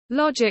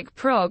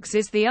LogicProgs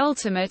is the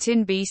ultimate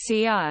in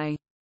BCI.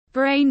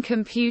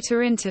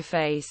 Brain-computer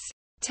interface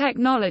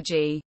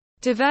technology.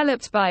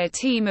 Developed by a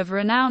team of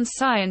renowned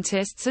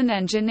scientists and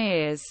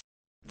engineers.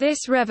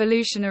 This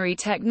revolutionary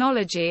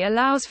technology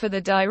allows for the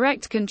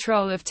direct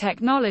control of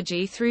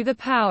technology through the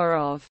power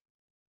of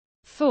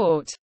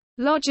thought.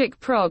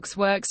 LogicProgs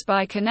works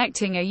by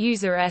connecting a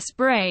user's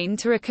brain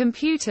to a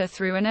computer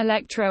through an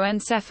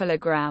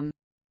electroencephalogram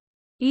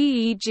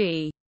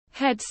 (EEG)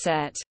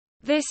 headset.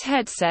 This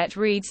headset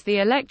reads the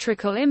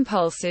electrical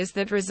impulses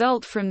that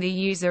result from the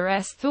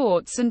user's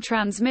thoughts and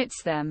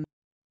transmits them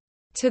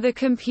to the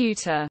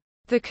computer.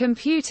 The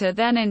computer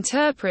then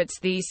interprets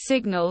these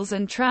signals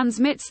and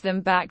transmits them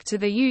back to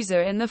the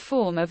user in the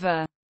form of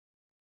a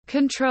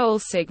control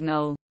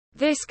signal.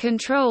 This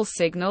control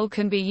signal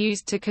can be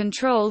used to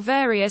control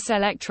various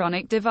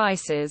electronic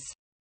devices,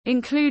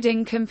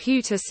 including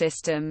computer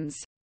systems,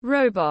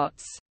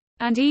 robots,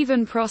 and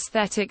even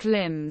prosthetic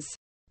limbs.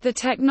 The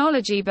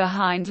technology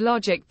behind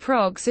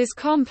LogicProgs is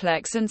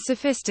complex and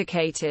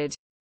sophisticated,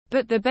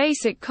 but the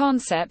basic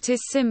concept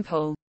is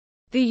simple.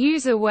 The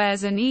user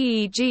wears an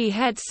EEG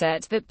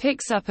headset that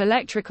picks up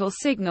electrical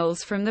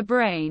signals from the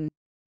brain.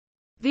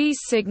 These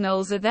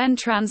signals are then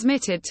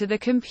transmitted to the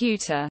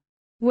computer,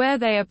 where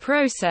they are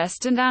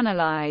processed and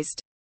analyzed.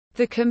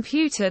 The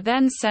computer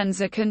then sends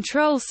a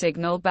control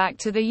signal back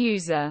to the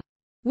user,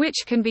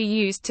 which can be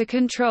used to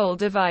control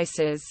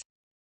devices.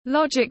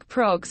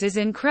 LogicProgs is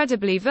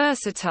incredibly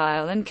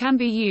versatile and can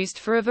be used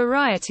for a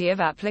variety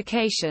of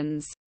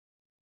applications.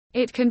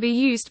 It can be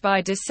used by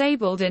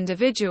disabled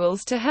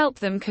individuals to help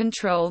them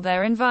control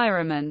their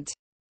environment,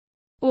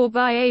 or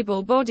by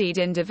able-bodied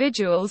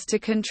individuals to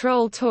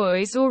control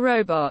toys or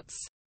robots.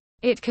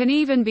 It can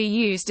even be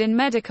used in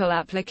medical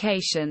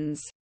applications,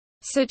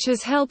 such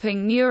as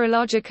helping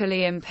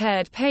neurologically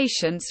impaired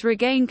patients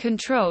regain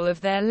control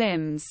of their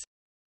limbs.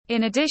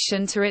 In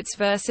addition to its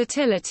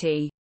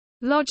versatility,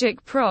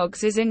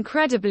 LogicProgs is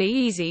incredibly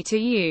easy to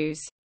use.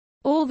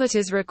 All that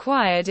is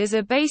required is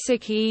a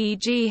basic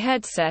EEG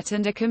headset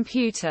and a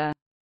computer.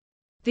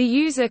 The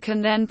user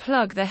can then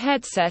plug the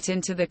headset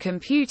into the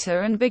computer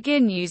and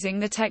begin using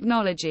the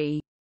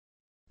technology.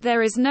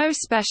 There is no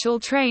special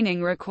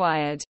training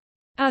required,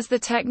 as the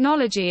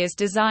technology is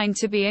designed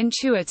to be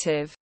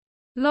intuitive.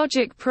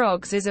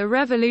 LogicProgs is a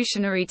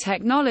revolutionary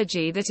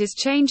technology that is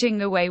changing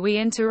the way we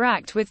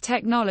interact with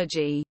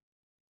technology,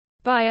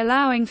 by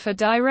allowing for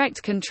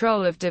direct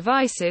control of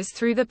devices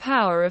through the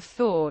power of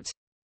thought.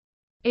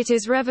 It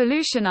is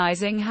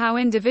revolutionizing how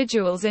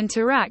individuals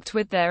interact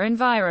with their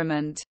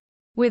environment.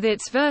 With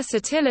its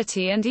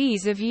versatility and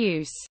ease of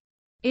use,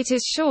 it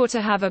is sure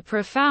to have a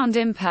profound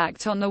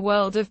impact on the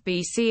world of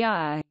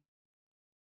BCI.